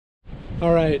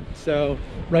All right, so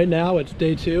right now it's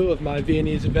day 2 of my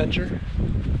Viennese adventure.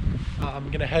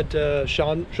 I'm gonna head to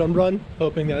Schönbrunn,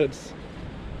 hoping that it's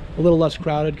a little less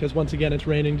crowded because once again it's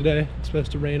raining today. It's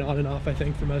supposed to rain on and off, I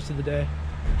think, for most of the day.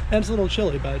 And it's a little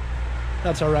chilly, but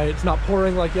that's all right. It's not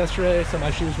pouring like yesterday, so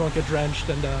my shoes won't get drenched,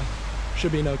 and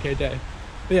should be an okay day.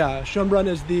 But yeah, Schönbrunn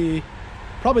is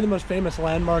probably the most famous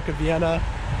landmark of Vienna.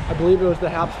 I believe it was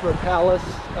the Habsburg Palace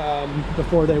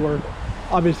before they were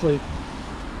obviously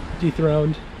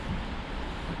dethroned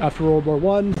after World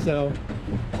War I, so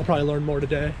I'll probably learn more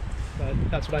today, but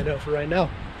that's what I know for right now.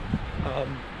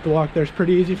 The walk there's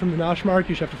pretty easy from the Naschmarkt. You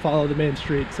just have to follow the main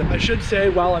street. So I should say,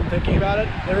 while I'm thinking about it,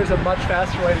 there is a much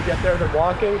faster way to get there than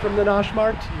walking from the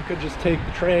Naschmarkt. You could just take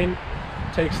the train.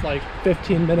 It takes like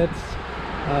 15 minutes.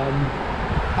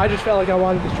 I just felt like I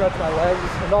wanted to stretch my legs,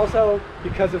 and also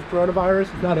because of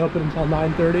coronavirus, it's not open until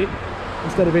 9:30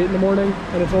 instead of 8 in the morning,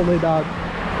 and it's only about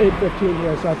 8:15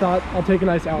 here, so I thought I'll take a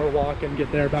nice hour walk and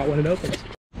get there about when it opens.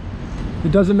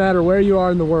 It doesn't matter where you are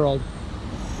in the world.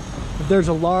 If there's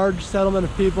a large settlement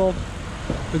of people,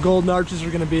 the golden arches are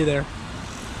going to be there.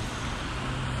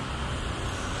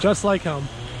 Just like home.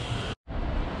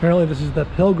 Apparently this is the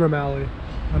Pilgrim Alley.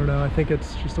 I don't know, I think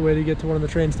it's just a way to get to one of the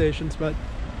train stations, but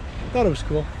I thought it was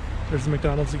cool. There's the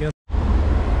McDonald's again.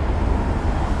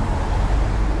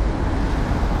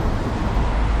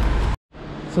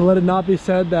 So let it not be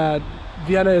said that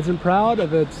Vienna isn't proud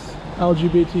of its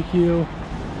LGBTQ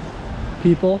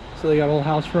people. So they got a little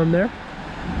house for them there.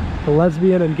 The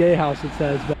lesbian and gay house, it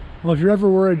says. But, well, if you're ever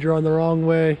worried you're on the wrong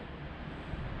way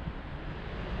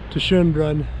to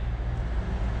Schönbrunn,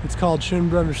 it's called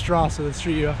Schönbrunner Straße, the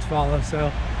street you have to follow.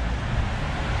 So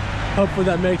hopefully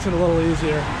that makes it a little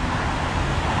easier.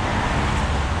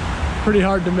 Pretty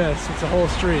hard to miss. It's a whole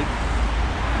street.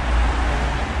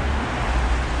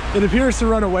 It appears to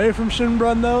run away from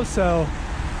Schönbrunn though, so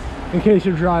in case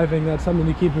you're driving, that's something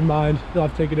to keep in mind. You'll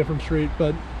have to take a different street,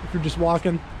 but if you're just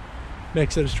walking,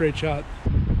 makes it a straight shot.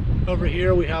 Over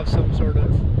here we have some sort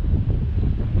of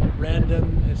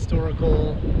random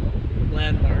historical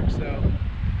landmark, so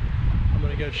I'm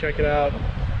gonna go check it out,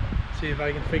 see if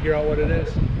I can figure out what it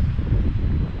is.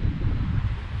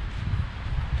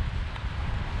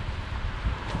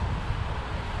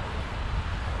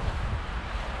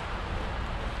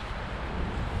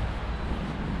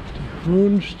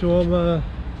 Wohnsturme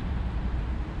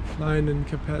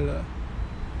Kapelle.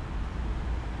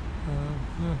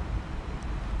 Yeah.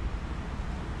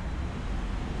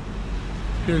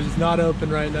 Appears it's not open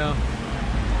right now,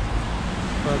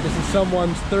 but this is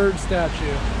someone's 3rd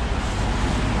statue.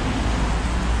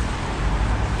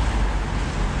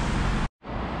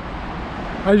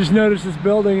 I just noticed this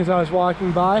building as I was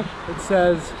walking by. It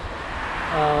says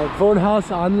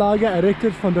Wohnhausanlage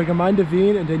errichtet von der Gemeinde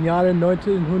Wien in den Jahren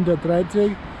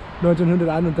 1930,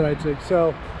 1931.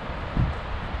 So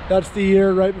that's the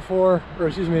year right before, or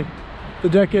excuse me, the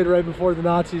decade right before the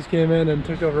Nazis came in and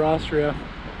took over Austria.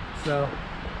 So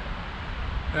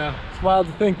yeah, it's wild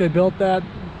to think they built that.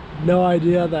 No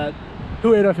idea that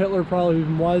who Adolf Hitler probably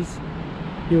even was.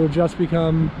 He would just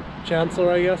become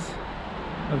Chancellor, I guess,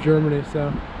 of Germany.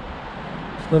 So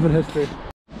living history.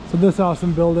 So this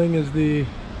awesome building is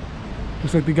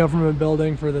looks like the government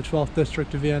building for the 12th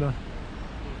district of Vienna.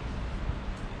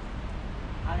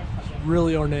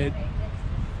 Really ornate.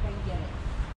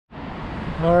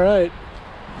 All right.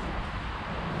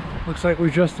 Looks like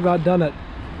we've just about done it.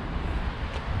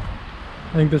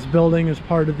 I think this building is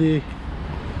part of the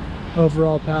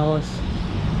overall palace.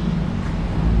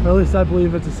 Or at least I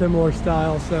believe it's a similar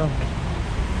style, so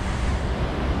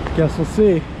guess we'll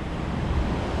see.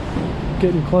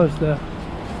 Getting close though.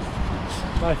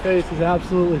 My face is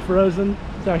absolutely frozen.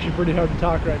 It's actually pretty hard to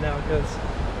talk right now because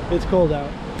it's cold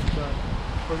out, but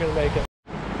we're gonna make it.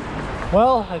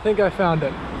 Well, I think I found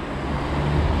it.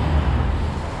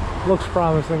 Looks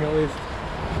promising at least.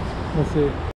 We'll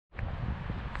see.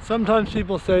 Sometimes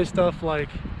people say stuff like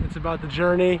it's about the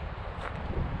journey,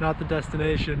 not the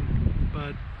destination,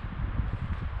 but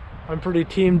I'm pretty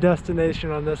team destination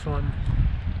on this one.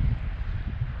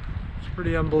 It's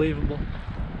pretty unbelievable.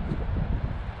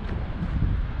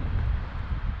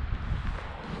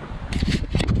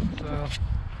 So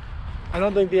I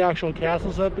don't think the actual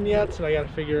castle's open yet, so I gotta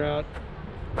figure out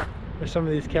where some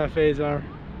of these cafes are.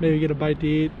 Maybe get a bite to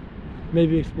eat,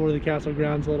 maybe explore the castle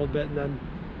grounds a little bit, and then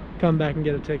come back and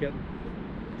get a ticket.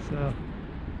 So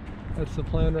that's the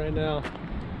plan right now.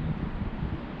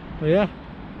 But yeah,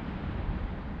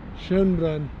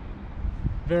 Schönbrunn,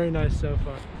 very nice so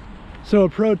far. So a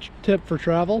pro tip for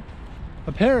travel: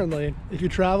 apparently if you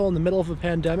travel in the middle of a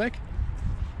pandemic,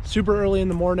 super early in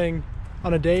the morning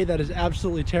on a day that is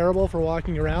absolutely terrible for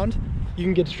walking around, you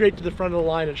can get straight to the front of the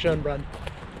line at Schönbrunn.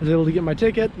 I was able to get my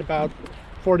ticket in about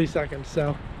 40 seconds,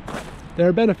 so there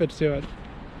are benefits to it.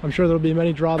 I'm sure there'll be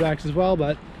many drawbacks as well,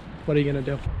 but what are you gonna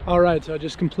do? All right, so I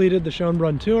just completed the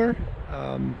Schönbrunn tour.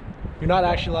 You're not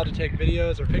actually allowed to take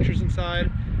videos or pictures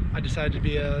inside. I decided to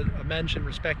be a mensch and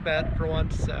respect that for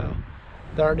once, so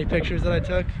if there aren't any pictures that I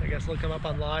took, I guess look them up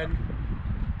online.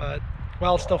 But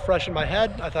while it's still fresh in my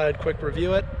head, I thought I'd quick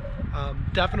review it.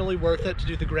 Definitely worth it to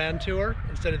do the Grand Tour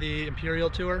instead of the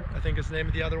Imperial Tour, I think is the name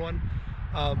of the other one.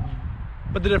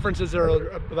 But the difference is there are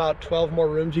about 12 more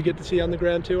rooms you get to see on the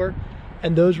Grand Tour,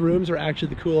 and those rooms are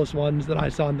actually the coolest ones that I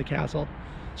saw in the castle.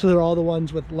 So they're all the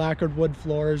ones with lacquered wood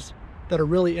floors that are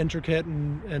really intricate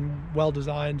and well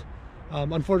designed.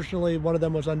 Unfortunately, one of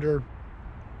them was under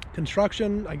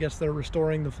construction. I guess they're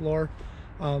restoring the floor,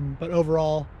 but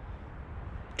overall,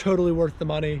 totally worth the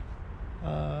money.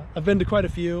 I've been to quite a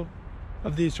few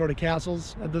of these sort of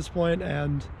castles at this point,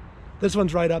 and this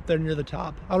one's right up there near the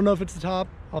top. I don't know if it's the top,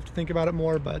 I'll have to think about it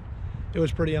more, but it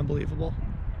was pretty unbelievable.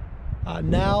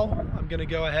 Now I'm gonna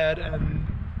go ahead and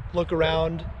look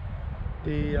around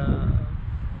the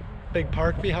big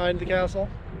park behind the castle.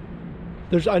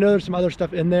 I know there's some other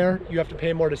stuff in there. You have to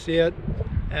pay more to see it,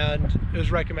 and it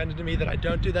was recommended to me that I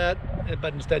don't do that,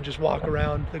 but instead just walk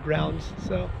around the grounds.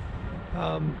 So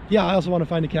yeah, I also want to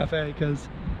find a cafe because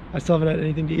I still haven't had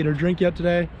anything to eat or drink yet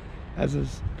today, as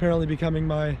is apparently becoming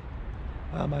my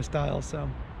my style. So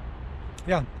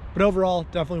yeah, but overall,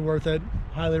 definitely worth it.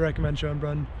 Highly recommend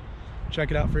Schönbrunn.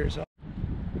 Check it out for yourself.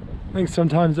 I think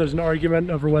sometimes there's an argument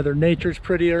over whether nature's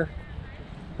prettier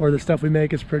or the stuff we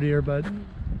make is prettier, but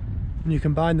when you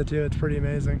combine the two, it's pretty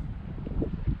amazing.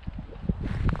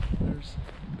 There's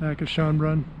the back of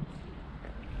Schönbrunn.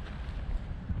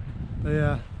 But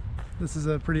yeah, this is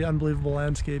a pretty unbelievable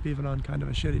landscape even on kind of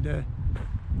a shitty day.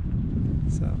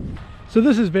 So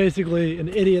this is basically an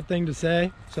idiot thing to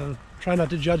say, so try not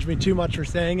to judge me too much for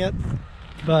saying it,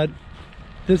 but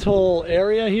this whole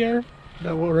area here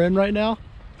that we're in right now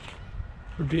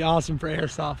would be awesome for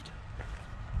airsoft.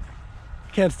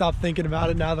 Can't stop thinking about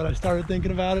it now that I started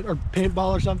thinking about it, or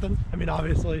paintball or something. I mean,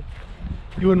 obviously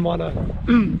you wouldn't want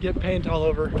to get paint all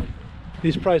over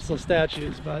these priceless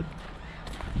statues, but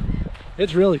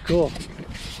it's really cool.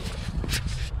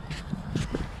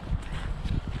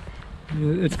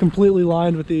 It's completely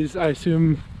lined with these, I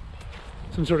assume,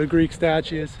 some sort of Greek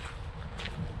statues.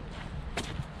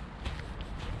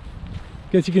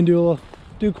 Guess you can do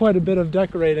quite a bit of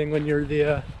decorating when you're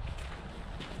the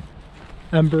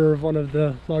emperor of one of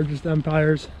the largest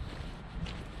empires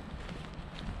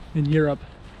in Europe.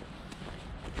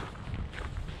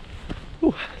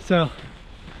 Ooh, so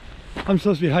I'm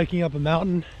supposed to be hiking up a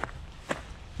mountain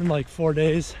in like 4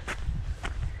 days.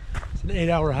 It's an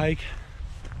 8-hour hike.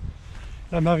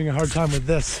 And I'm having a hard time with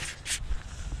this.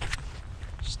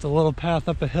 Just a little path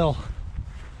up a hill.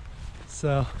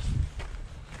 So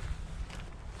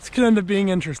it's gonna end up being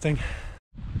interesting.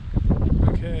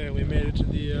 Okay, we made it to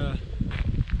the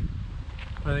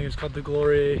I think it's called the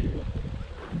Glory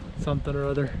something or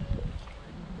other.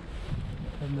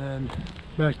 And then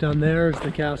back down there is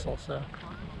the castle, so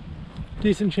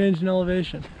decent change in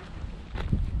elevation.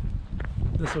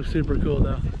 This looks super cool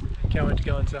though. Can't wait to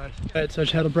go inside. Alright, so I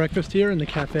just had a breakfast here in the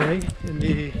cafe in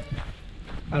the,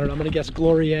 I don't know, I'm gonna guess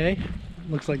Glorier.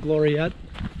 Looks like Gloriette,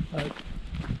 but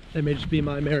that may just be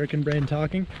my American brain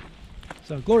talking.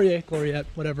 So Glorier, Gloriette,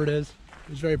 whatever it is.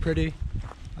 It was very pretty.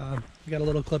 We got a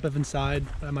little clip of inside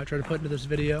that I might try to put into this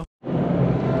video.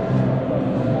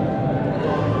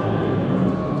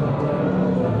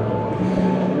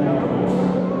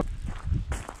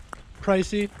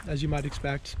 Pricey, as you might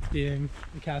expect, being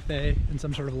a cafe and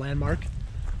some sort of landmark.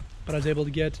 But I was able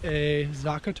to get a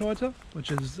Zuckertorte,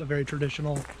 which is a very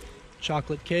traditional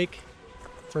chocolate cake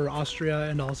for Austria,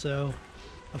 and also,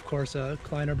 of course, a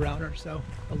Kleiner Browner, so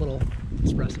a little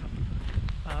espresso.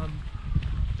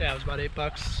 Yeah, it was about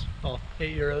 $8, well,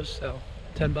 €8, so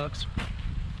 $10.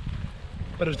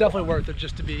 But it was definitely worth it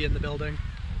just to be in the building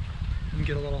and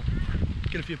get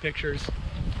a few pictures,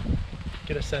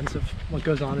 get a sense of what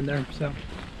goes on in there, so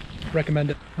recommend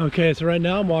it. Okay, so right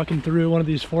now I'm walking through one of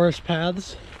these forest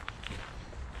paths.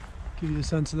 Give you a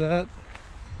sense of that.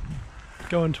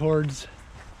 Going towards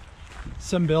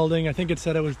some building. I think it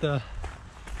said it was the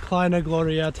Kleine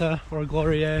Glorietta or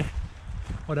Glorier,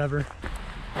 whatever.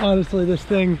 Honestly, this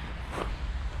thing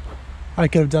I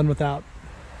could have done without.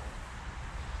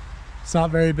 It's not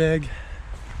very big.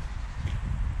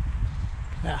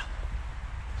 Yeah.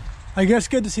 I guess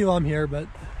good to see while I'm here, but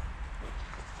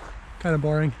kind of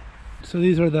boring. So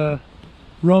these are the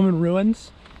Roman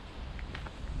ruins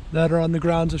that are on the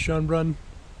grounds of Schönbrunn.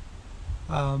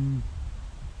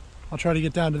 I'll try to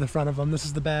get down to the front of them. This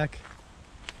is the back.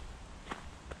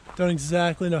 Don't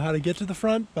exactly know how to get to the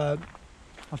front, but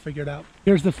I'll figure it out.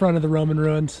 Here's the front of the Roman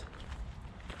ruins.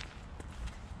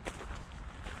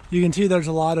 You can see there's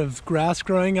a lot of grass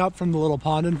growing up from the little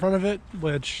pond in front of it,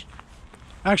 which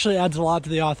actually adds a lot to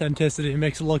the authenticity. It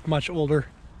makes it look much older.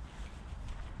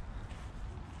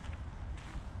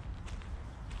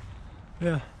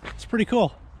 Yeah, it's pretty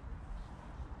cool.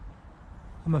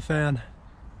 I'm a fan.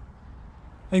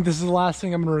 I think this is the last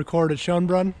thing I'm going to record at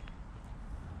Schönbrunn.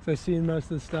 I've seen most of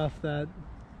the stuff that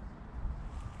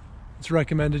it's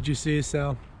recommended you see,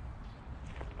 so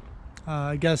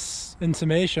I guess in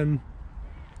summation,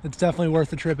 it's definitely worth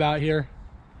the trip out here.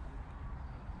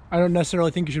 I don't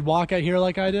necessarily think you should walk out here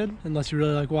like I did, unless you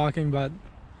really like walking, but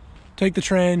take the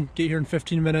train, get here in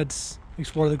 15 minutes,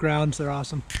 explore the grounds, they're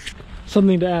awesome.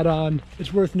 Something to add on,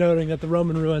 it's worth noting that the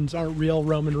Roman ruins aren't real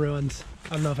Roman ruins. I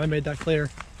don't know if I made that clear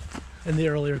in the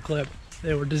earlier clip.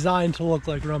 They were designed to look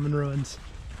like Roman ruins.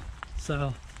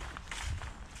 So,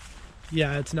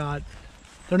 yeah,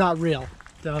 they're not real.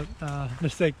 Don't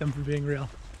mistake them for being real.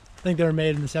 I think they were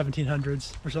made in the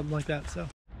 1700s or something like that, so.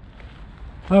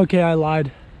 Okay, I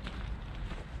lied.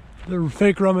 The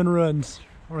fake Roman ruins,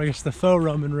 or I guess the faux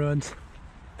Roman ruins,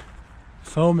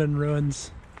 Foman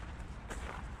ruins,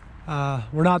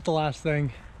 were not the last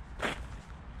thing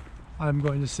I'm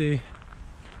going to see.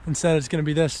 Instead, it's going to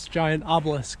be this giant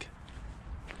obelisk,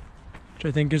 which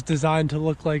I think is designed to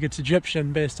look like it's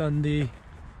Egyptian based on the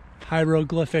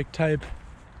hieroglyphic type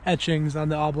etchings on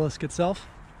the obelisk itself.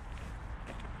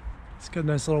 It's got a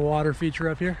nice little water feature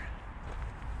up here.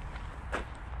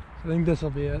 I think this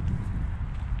will be it.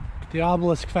 The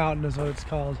obelisk fountain is what it's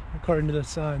called, according to this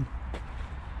sign.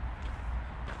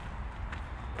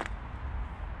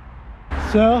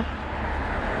 So,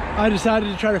 I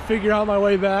decided to try to figure out my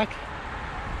way back.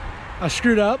 I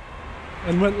screwed up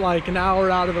and went like an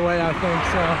hour out of the way, I think,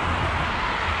 so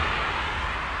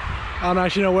I don't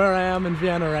actually know where I am in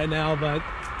Vienna right now, but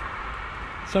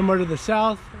somewhere to the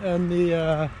south and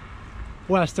the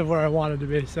west of where I wanted to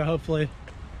be, so hopefully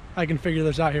I can figure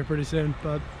this out here pretty soon.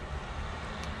 But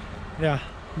yeah,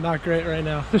 not great right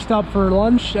now. Just stopped for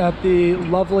lunch at the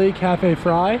lovely Cafe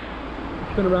Fry.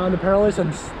 It's been around apparently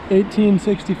since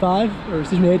 1865, or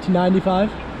excuse me,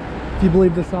 1895, if you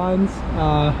believe the signs.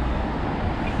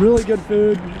 Really good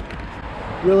food.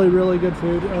 Really, really good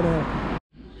food. Oh no.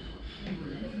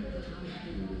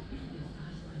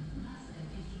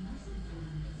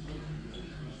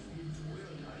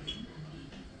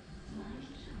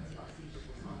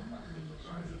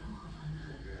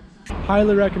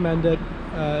 Highly recommend it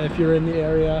if you're in the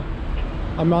area.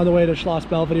 I'm on the way to Schloss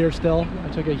Belvedere still. I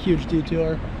took a huge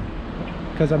detour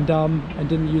because I'm dumb and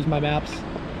didn't use my maps.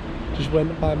 Just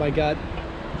went by my gut,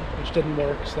 which didn't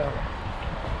work, so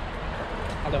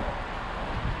I don't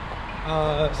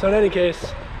know. So in any case,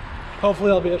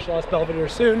 hopefully I'll be at Schloss Belvedere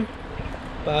soon.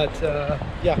 But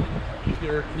yeah, if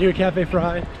you're near Cafe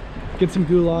Fry, get some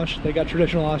goulash. They got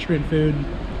traditional Austrian food.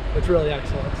 It's really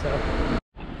excellent. So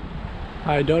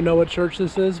I don't know what church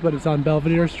this is, but it's on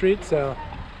Belvedere Street, so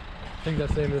I think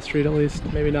that's the name of the street at least.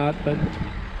 Maybe not, but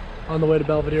on the way to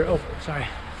Belvedere. Oh, sorry.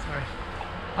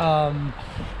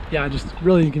 Yeah, just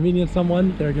really inconvenienced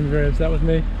someone. They're gonna be very upset with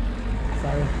me.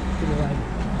 Sorry, give me a ride.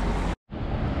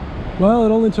 Well,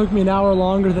 it only took me an hour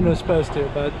longer than it was supposed to,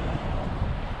 but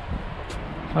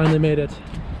finally made it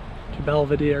to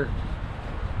Belvedere.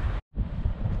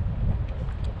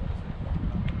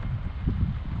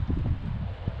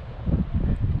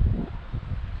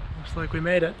 Looks like we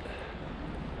made it.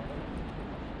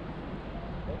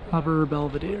 Upper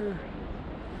Belvedere.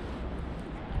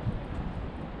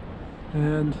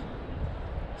 And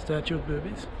statue of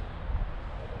boobies.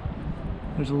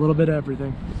 There's a little bit of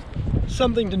everything.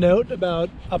 Something to note about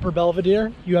Upper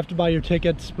Belvedere, you have to buy your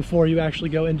tickets before you actually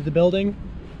go into the building.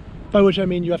 By which I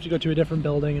mean you have to go to a different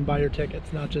building and buy your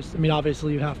tickets, not just, I mean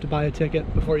obviously you have to buy a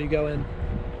ticket before you go in.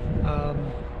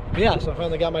 But yeah, so I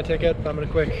finally got my ticket, but I'm gonna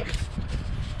quick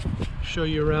show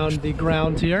you around the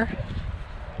grounds here.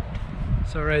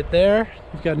 So right there,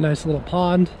 you've got a nice little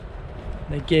pond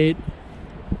and a gate.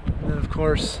 And then of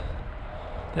course,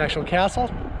 the actual castle.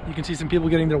 You can see some people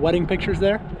getting their wedding pictures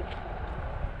there.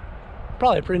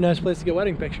 Probably a pretty nice place to get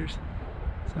wedding pictures.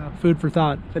 So food for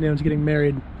thought if anyone's getting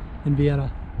married in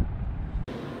Vienna.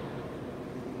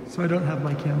 So I don't have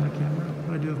my camera,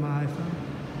 but I do have my iPhone,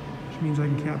 which means I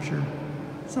can capture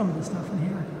some of the stuff in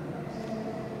here.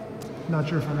 Not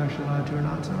sure if I'm actually allowed to or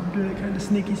not, so I'm doing it kind of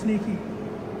sneaky.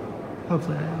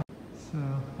 Hopefully I am. So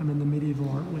I'm in the medieval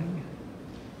art wing,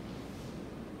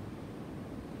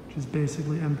 which is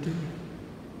basically empty.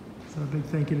 So a big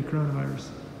thank you to coronavirus.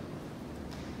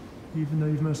 Even though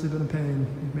you've mostly been a pain,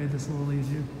 you've made this a little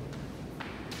easier.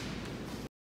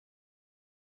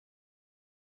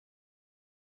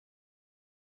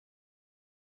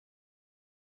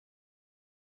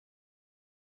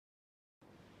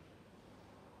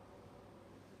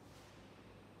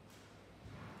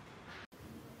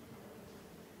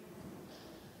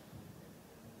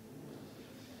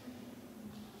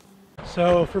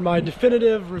 So for my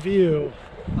definitive review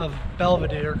of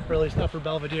Belvedere, or at least Upper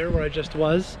Belvedere, where I just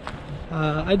was,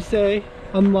 I'd say,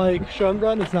 unlike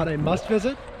Schönbrunn, it's not a must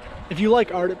visit. If you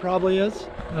like art, it probably is.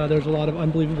 There's a lot of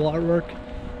unbelievable artwork.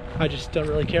 I just don't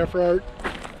really care for art.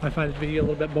 I find it to be a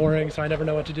little bit boring, so I never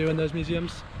know what to do in those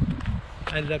museums.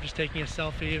 I ended up just taking a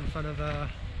selfie in front of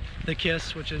the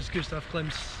Kiss, which is Gustav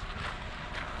Klimt's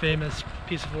famous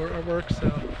piece of artwork. So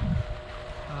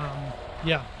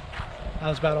yeah, that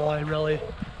was about all I really,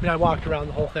 I mean, I walked around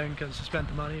the whole thing because I spent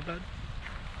the money, but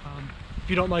if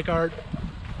you don't like art,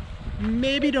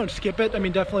 maybe don't skip it. I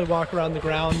mean, definitely walk around the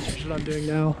grounds, which is what I'm doing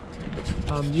now.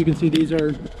 You can see these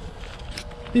are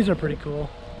pretty cool.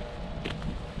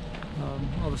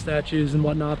 All the statues and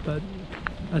whatnot, but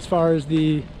as far as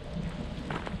the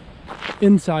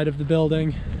inside of the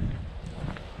building,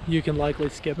 you can likely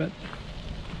skip it.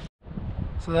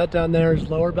 So that down there is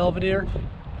Lower Belvedere.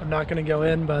 I'm not going to go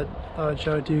in, but I thought I'd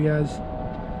show it to you guys.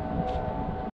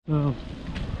 So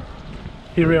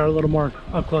here we are, a little more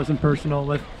up close and personal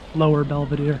with Lower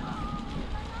Belvedere.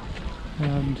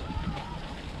 And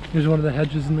here's one of the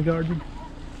hedges in the garden.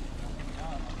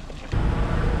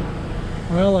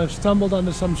 Well, I've stumbled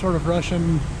onto some sort of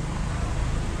Russian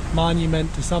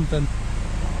monument to something.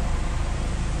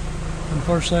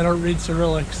 Unfortunately, I don't read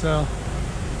Cyrillic, so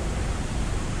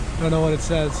I don't know what it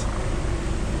says.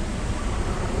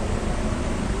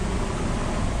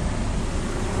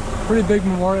 Pretty big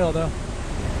memorial, though.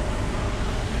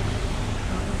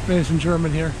 Maybe some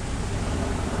German here.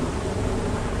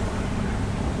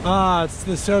 Ah, it's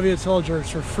the Soviet soldiers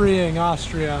for freeing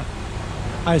Austria.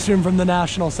 I assume from the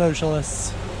National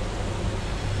Socialists.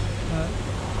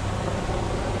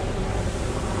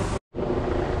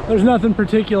 There's nothing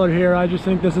particular here, I just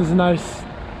think this is a nice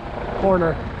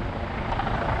corner.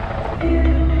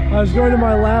 I was going to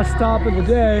my last stop of the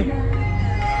day,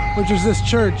 which is this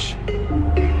church.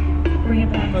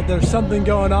 But there's something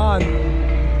going on.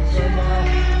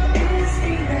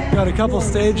 Got a couple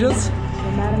stages.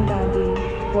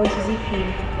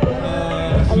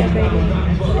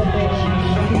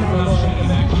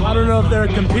 I don't know if they're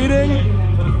competing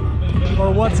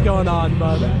or what's going on,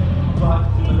 but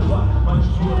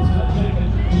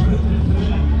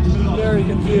very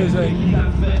confusing.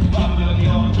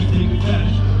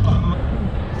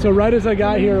 So right as I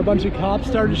got here, a bunch of cops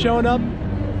started showing up,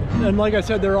 and like I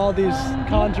said, there are all these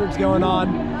concerts going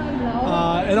on,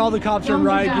 and all the cops are in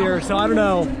riot gear. So I don't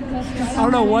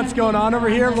know what's going on over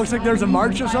here. It looks like there's a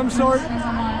march of some sort,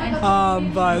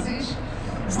 but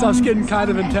stuff's getting kind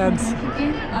of intense.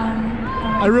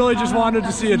 I really just wanted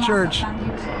to see a church.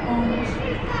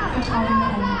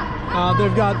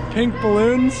 They've got pink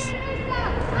balloons.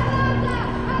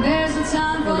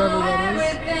 Whatever that is.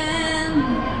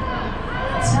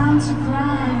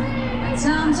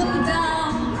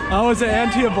 Oh, is it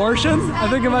anti-abortion? I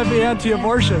think it might be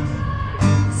anti-abortion.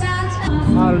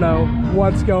 I don't know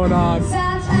what's going on.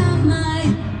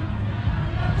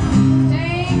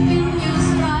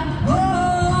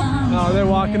 Oh, they're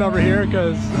walking over here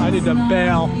because I need to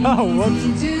bail. Oh,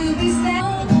 whoops.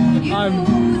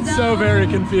 I'm so very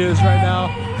confused right now.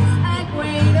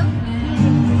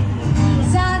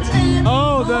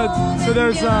 Oh, so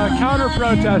there's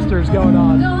counter-protesters going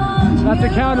on. That's a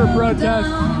counter-protest.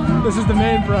 This is the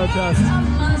main protest.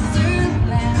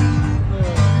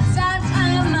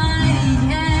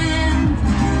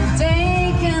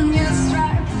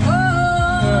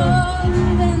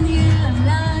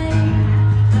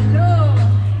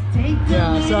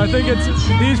 Yeah, so I think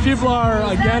these people are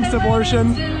against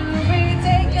abortion.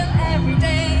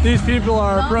 These people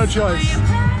are pro-choice,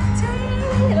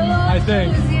 I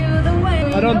think.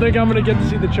 I don't think I'm going to get to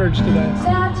see the church today.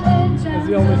 That's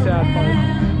the only sad part.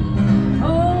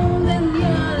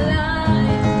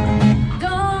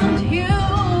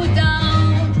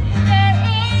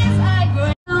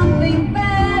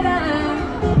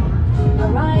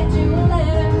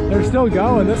 They're still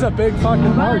going. This is a big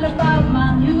fucking march.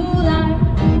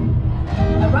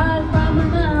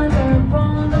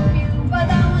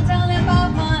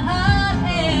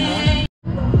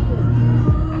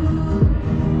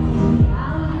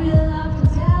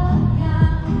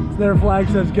 Their flag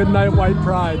says "Good night, White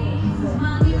Pride."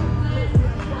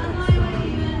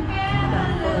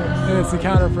 And it's the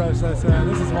counter protest.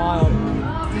 This is wild.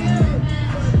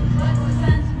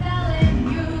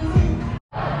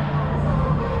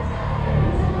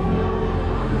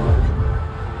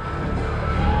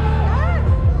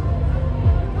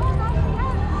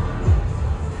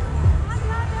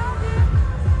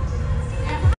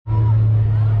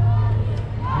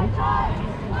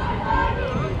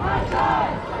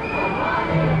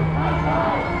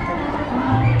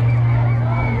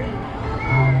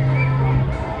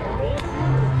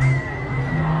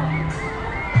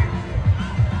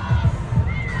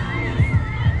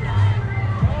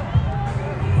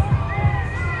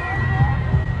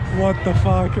 What the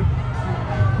fuck? There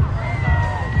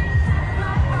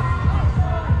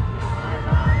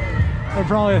are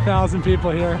probably 1,000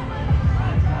 people here.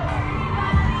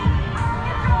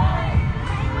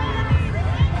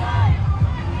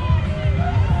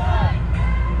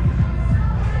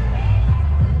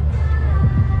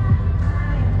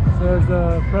 So there's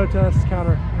the protest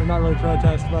counter, or not really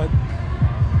protest, but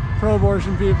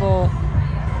pro-abortion people,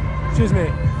 excuse me,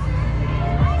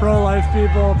 pro-life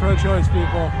people, pro-choice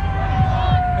people,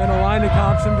 and a line of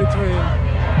cops in between.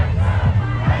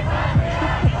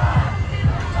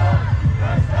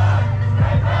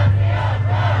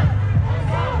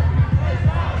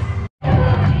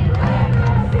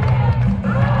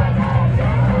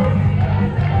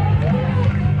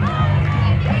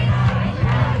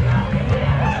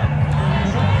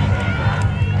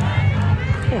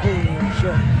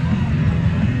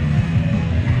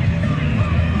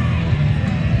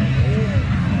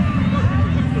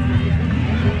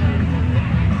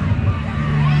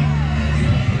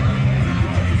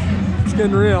 It's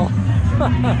getting real.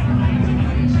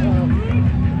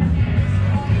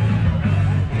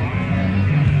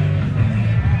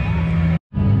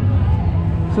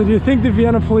 So do you think the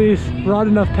Vienna police brought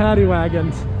enough paddy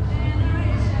wagons?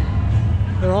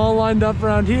 They're all lined up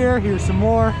around here. Here's some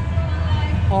more.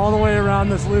 All the way around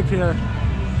this loop here.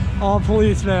 All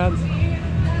police vans.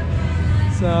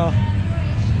 So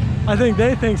I think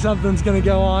they think something's gonna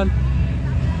go on.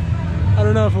 I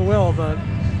don't know if it will, but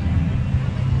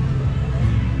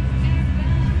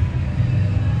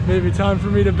maybe time for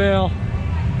me to bail.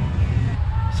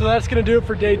 So that's gonna do it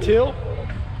for day 2.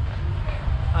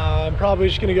 I'm probably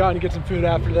just gonna go out and get some food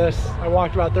after this. I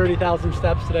walked about 30,000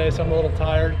 steps today, so I'm a little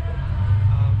tired.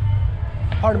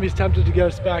 Part of me is tempted to go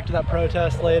back to that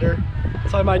protest later,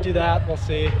 so I might do that. We'll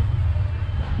see.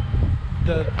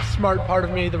 The smart part of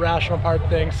me, the rational part,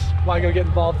 thinks, why go get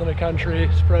involved in a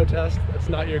country's protest? It's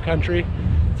not your country,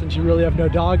 since you really have no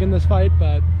dog in this fight,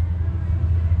 but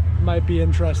it might be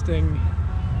interesting.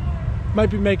 Might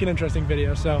be making an interesting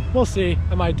video, so we'll see.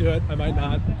 I might do it, I might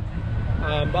not.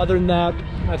 Other than that,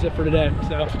 that's it for today.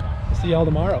 So I'll see y'all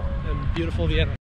tomorrow in beautiful Vienna.